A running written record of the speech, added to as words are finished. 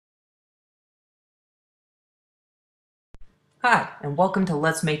Hi, and welcome to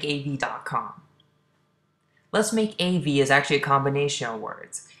Let'sMakeAV.com. Let's Make AV is actually a combination of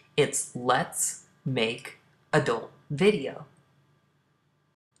words. It's Let's Make Adult Video.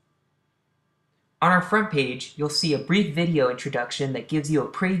 On our front page, you'll see a brief video introduction that gives you a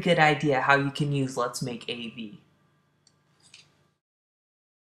pretty good idea how you can use Let's Make AV.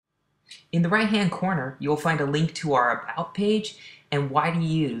 In the right-hand corner, you'll find a link to our About page and why to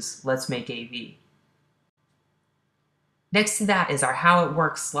use Let's Make AV. Next to that is our How It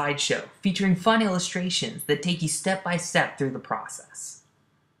Works slideshow, featuring fun illustrations that take you step by step through the process.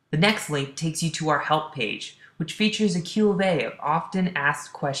 The next link takes you to our Help page, which features a Q&A of often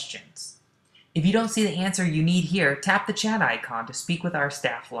asked questions. If you don't see the answer you need here, tap the chat icon to speak with our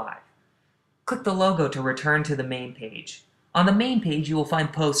staff live. Click the logo to return to the main page. On the main page, you will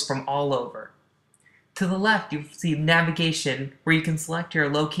find posts from all over. To the left, you'll see navigation where you can select your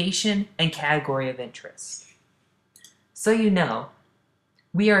location and category of interest. So you know,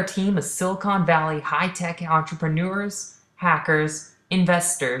 we are a team of Silicon Valley high-tech entrepreneurs, hackers,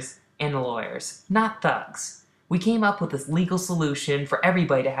 investors, and lawyers, not thugs. We came up with this legal solution for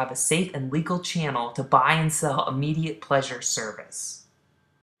everybody to have a safe and legal channel to buy and sell immediate pleasure service.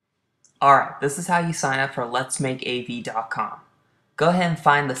 Alright, this is how you sign up for Let'sMakeAV.com. Go ahead and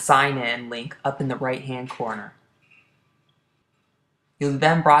find the sign in link up in the right-hand corner. You'll be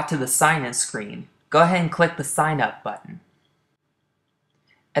then brought to the sign in screen. Go ahead and click the sign up button.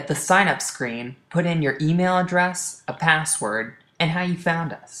 At the sign up screen, put in your email address, a password, and how you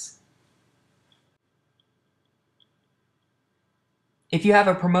found us. If you have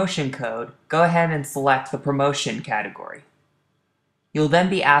a promotion code, go ahead and select the promotion category. You'll then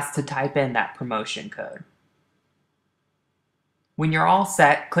be asked to type in that promotion code. When you're all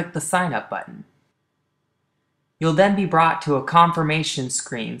set, click the sign up button. You'll then be brought to a confirmation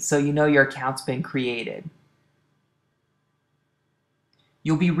screen so you know your account's been created.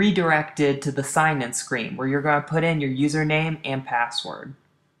 You'll be redirected to the sign-in screen where you're going to put in your username and password.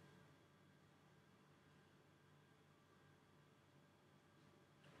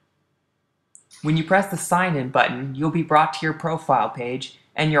 When you press the sign-in button, you'll be brought to your profile page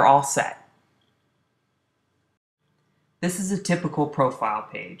and you're all set. This is a typical profile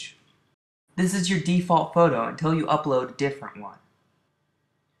page. This is your default photo until you upload a different one.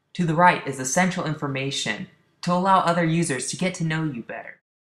 To the right is essential information to allow other users to get to know you better.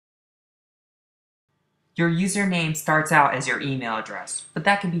 Your username starts out as your email address, but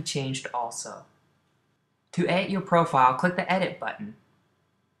that can be changed also. To edit your profile, click the Edit button.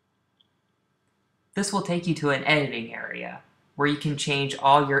 This will take you to an editing area where you can change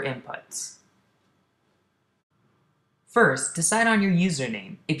all your inputs. First, decide on your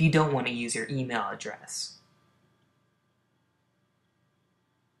username if you don't want to use your email address.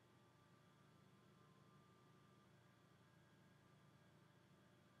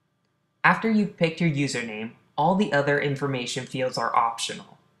 After you've picked your username, all the other information fields are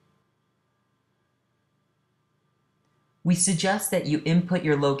optional. We suggest that you input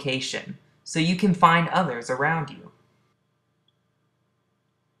your location so you can find others around you.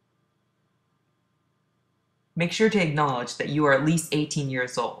 Make sure to acknowledge that you are at least 18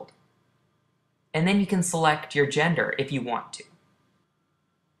 years old. And then you can select your gender if you want to.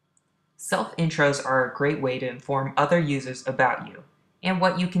 Self-intros are a great way to inform other users about you and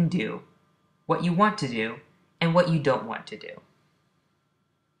what you can do, what you want to do, and what you don't want to do.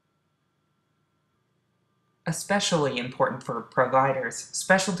 Especially important for providers,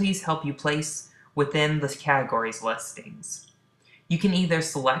 specialties help you place within the categories listings. You can either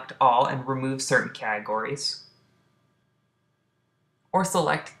select all and remove certain categories, or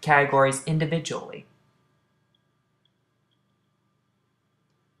select categories individually.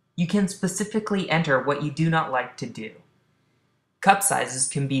 You can specifically enter what you do not like to do. Cup sizes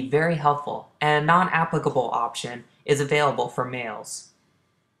can be very helpful, and a non-applicable option is available for males.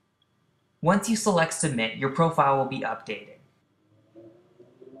 Once you select Submit, your profile will be updated.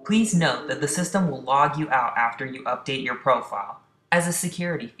 Please note that the system will log you out after you update your profile as a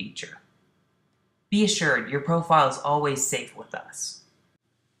security feature. Be assured your profile is always safe with us.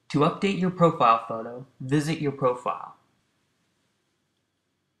 To update your profile photo, visit your profile.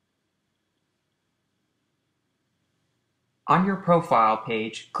 On your profile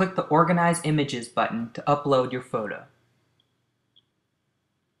page, click the Organize Images button to upload your photo.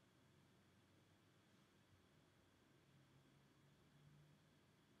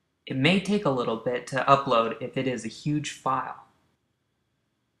 It may take a little bit to upload if it is a huge file.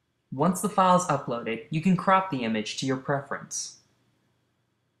 Once the file is uploaded, you can crop the image to your preference.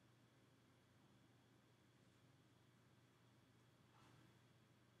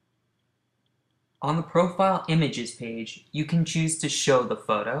 On the Profile Images page, you can choose to show the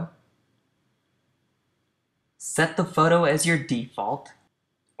photo, set the photo as your default,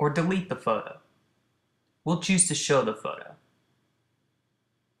 or delete the photo. We'll choose to show the photo.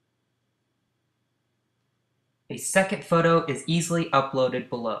 A second photo is easily uploaded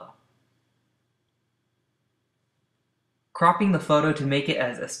below. Cropping the photo to make it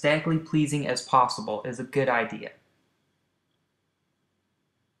as aesthetically pleasing as possible is a good idea.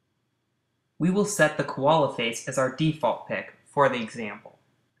 We will set the koala face as our default pic for the example.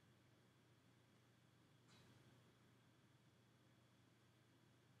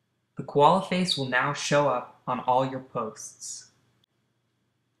 The koala face will now show up on all your posts.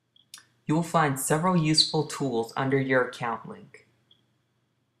 You will find several useful tools under your account link.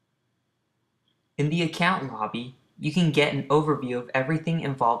 In the account lobby, you can get an overview of everything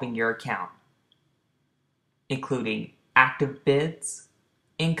involving your account, including active bids,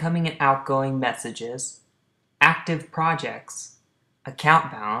 incoming and outgoing messages, active projects,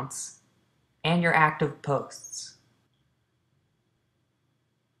 account balance, and your active posts.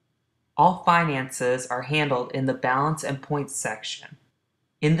 All finances are handled in the balance and points section.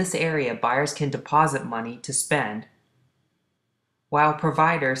 In this area, buyers can deposit money to spend, while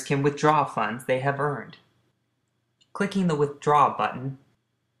providers can withdraw funds they have earned. Clicking the Withdraw button,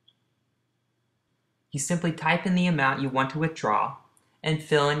 you simply type in the amount you want to withdraw and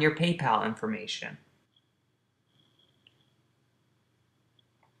fill in your PayPal information.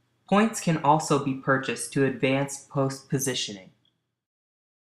 Points can also be purchased to advance post positioning.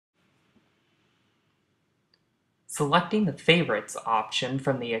 Selecting the Favorites option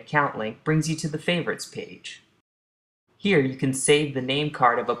from the account link brings you to the Favorites page. Here you can save the name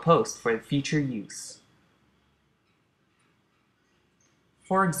card of a post for future use.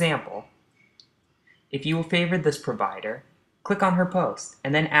 For example, if you favored this provider, click on her post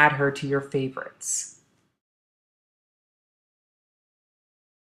and then add her to your favorites.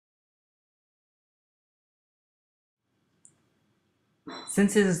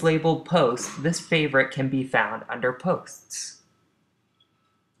 Since it is labeled Post, this favorite can be found under Posts.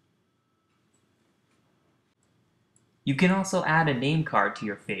 You can also add a name card to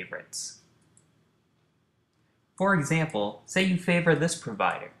your favorites. For example, say you favor this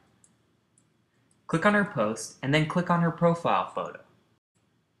provider. Click on her post and then click on her profile photo.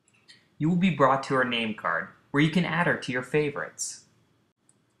 You will be brought to her name card, where you can add her to your favorites.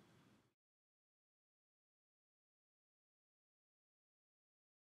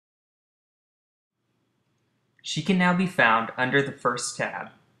 She can now be found under the first tab.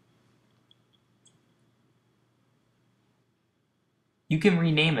 You can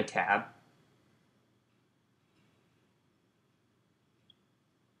rename a tab,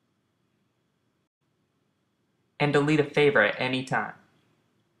 and delete a favorite at any time.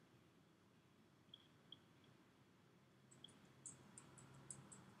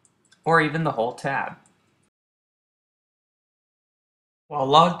 Or even the whole tab. While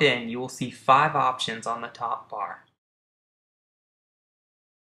logged in, you will see 5 options on the top bar: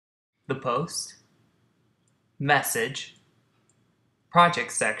 the post, message,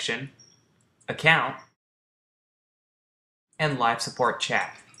 project section, account, and live support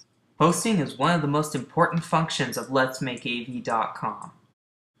chat. Posting is one of the most important functions of letsmakeav.com.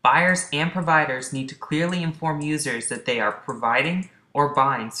 Buyers and providers need to clearly inform users that they are providing or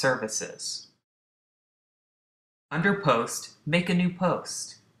buying services. Under Post, make a new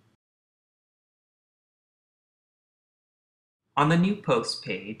post. On the New Post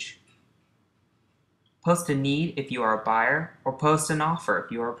page, post a need if you are a buyer, or post an offer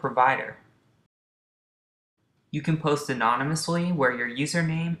if you are a provider. You can post anonymously where your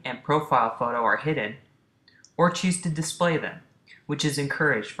username and profile photo are hidden, or choose to display them, which is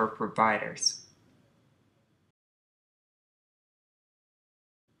encouraged for providers.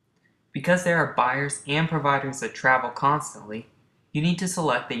 Because there are buyers and providers that travel constantly, you need to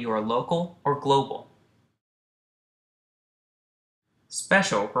select that you are local or global.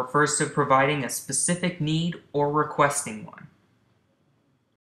 Special refers to providing a specific need or requesting one.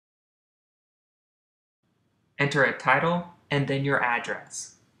 Enter a title and then your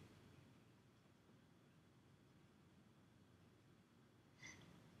address.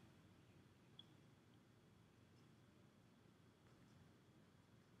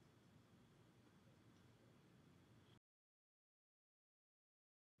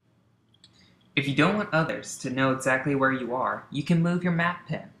 If you don't want others to know exactly where you are, you can move your map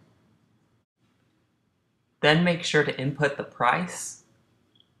pin. Then make sure to input the price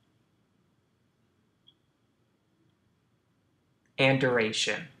and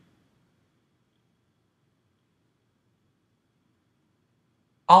duration.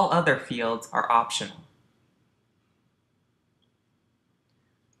 All other fields are optional.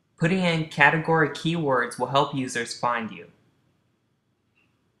 Putting in category keywords will help users find you.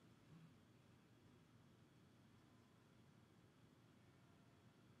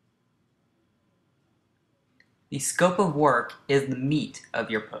 The scope of work is the meat of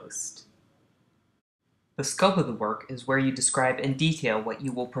your post. The scope of the work is where you describe in detail what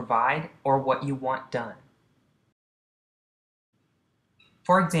you will provide or what you want done.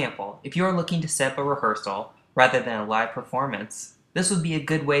 For example, if you are looking to set up a rehearsal rather than a live performance, this would be a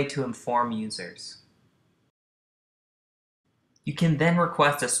good way to inform users. You can then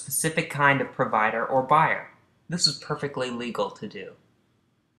request a specific kind of provider or buyer. This is perfectly legal to do.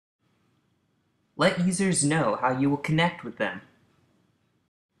 Let users know how you will connect with them.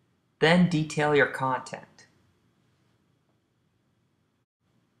 Then detail your content.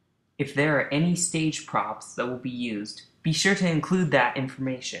 If there are any stage props that will be used, be sure to include that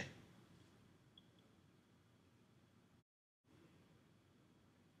information.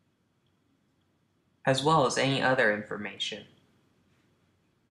 As well as any other information.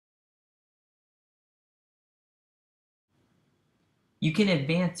 You can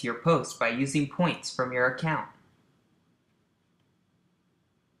advance your post by using points from your account.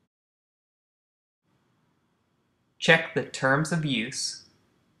 Check the terms of use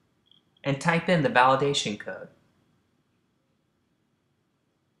and type in the validation code.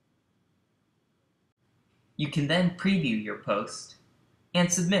 You can then preview your post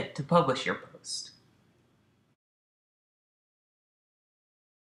and submit to publish your post.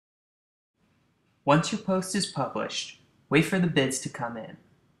 Once your post is published, wait for the bids to come in.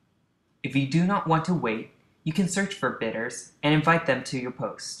 If you do not want to wait, you can search for bidders and invite them to your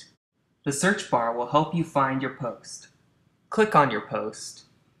post. The search bar will help you find your post. Click on your post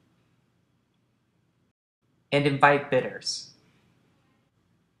and invite bidders.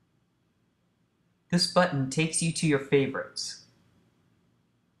 This button takes you to your favorites.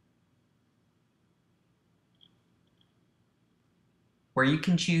 Where you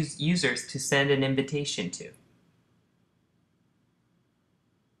can choose users to send an invitation to.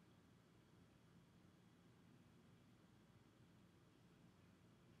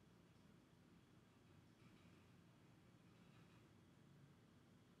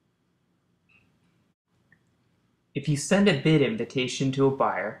 If you send a bid invitation to a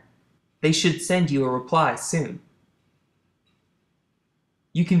buyer, they should send you a reply soon.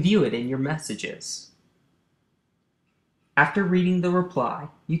 You can view it in your messages. After reading the reply,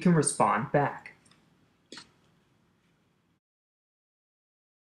 you can respond back.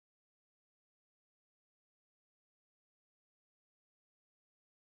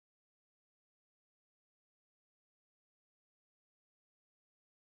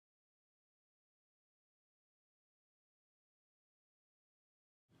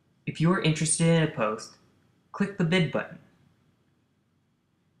 If you are interested in a post, click the bid button.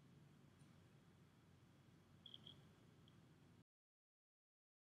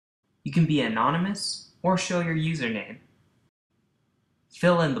 You can be anonymous or show your username.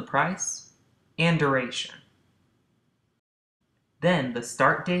 Fill in the price and duration. Then the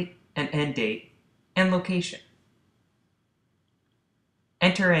start date and end date and location.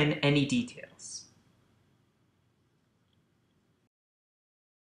 Enter in any details.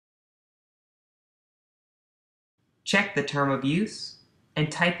 Check the term of use and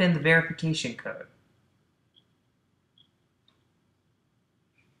type in the verification code.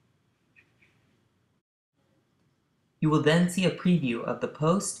 You will then see a preview of the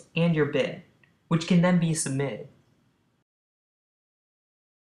post and your bid, which can then be submitted.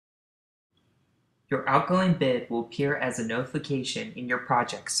 Your outgoing bid will appear as a notification in your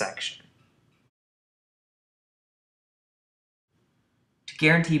projects section. To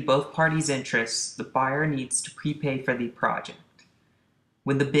guarantee both parties' interests, the buyer needs to prepay for the project.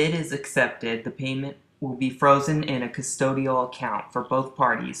 When the bid is accepted, the payment will be frozen in a custodial account for both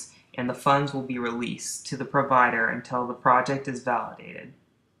parties, and the funds will be released to the provider until the project is validated.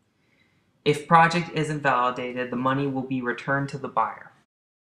 If project isn't validated, the money will be returned to the buyer.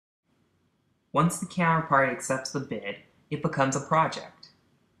 Once the counterparty accepts the bid, it becomes a project.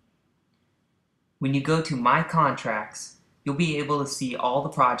 When you go to My Contracts, you'll be able to see all the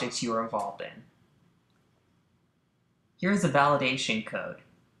projects you are involved in. Here is a validation code.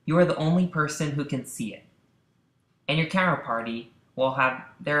 You are the only person who can see it, and your counterparty will have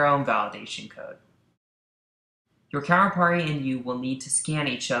their own validation code. Your counterparty and you will need to scan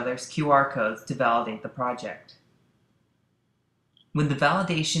each other's QR codes to validate the project. When the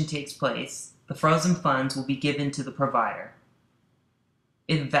validation takes place, the frozen funds will be given to the provider.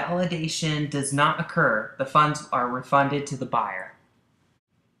 If validation does not occur, the funds are refunded to the buyer.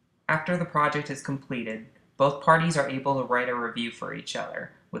 After the project is completed, both parties are able to write a review for each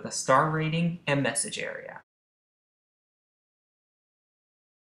other with a star rating and message area.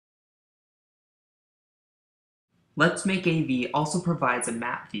 Let's Make AV also provides a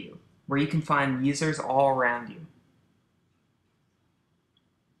map view where you can find users all around you.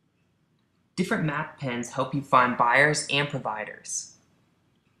 Different map pins help you find buyers and providers.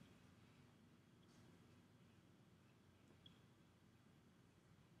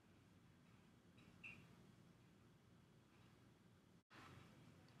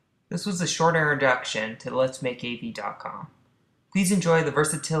 This was a short introduction to letsmakeav.com. Please enjoy the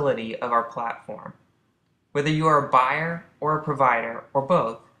versatility of our platform. Whether you are a buyer or a provider or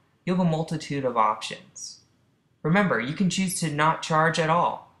both, you have a multitude of options. Remember, you can choose to not charge at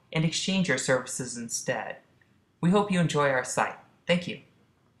all and exchange your services instead. We hope you enjoy our site. Thank you.